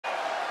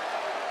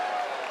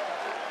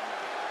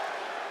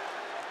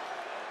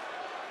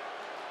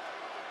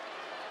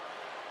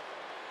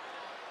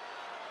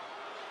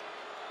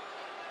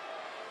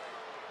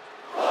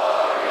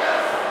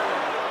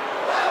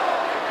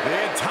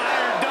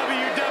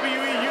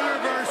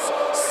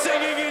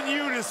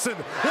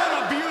listen,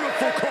 what a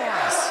beautiful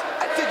chorus.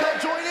 I think I'll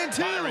join in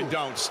too. Byron,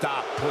 don't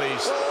stop,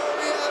 please. Oh,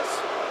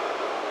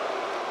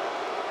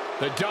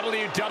 The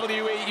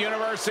WWE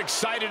Universe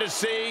excited to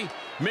see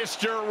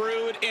Mr.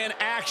 Rude in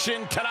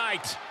action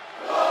tonight.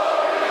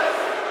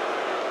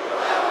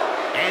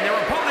 And their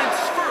opponents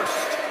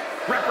first,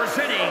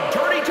 representing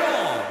Dirty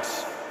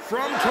Dogs,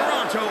 from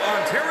Toronto,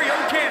 Ontario,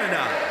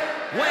 Canada,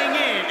 weighing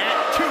in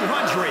at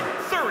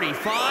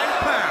 235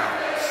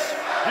 pounds,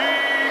 the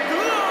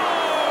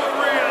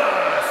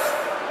glorious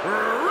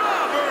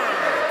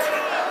Robert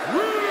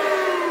Roode.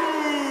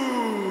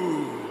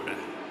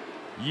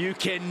 You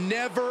can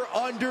never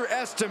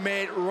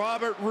underestimate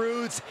Robert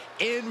Roode's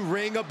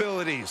in-ring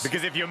abilities.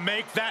 Because if you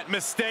make that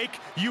mistake,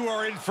 you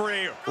are in for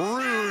a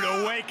rude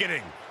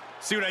awakening.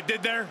 See what I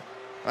did there?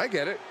 I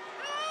get it.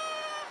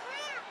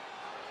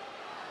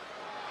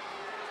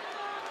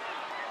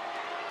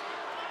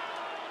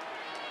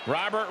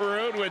 Robert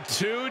Roode with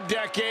 2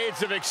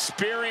 decades of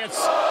experience.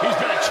 He's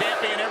been a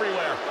champion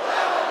everywhere.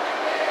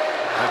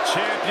 A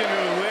champion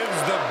who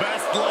lives the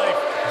best life,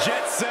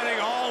 jet-setting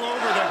all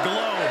over the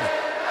globe.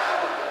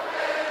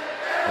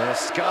 The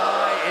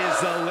sky is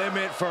the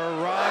limit for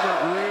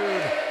Robert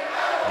Roode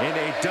in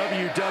a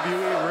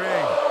WWE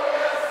ring.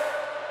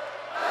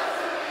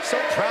 So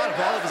proud of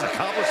all of his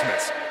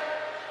accomplishments.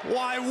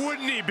 Why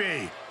wouldn't he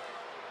be?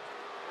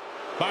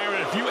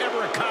 Byron, if you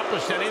ever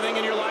accomplished anything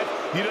in your life,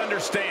 you'd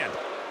understand.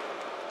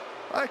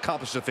 I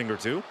accomplished a thing or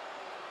two.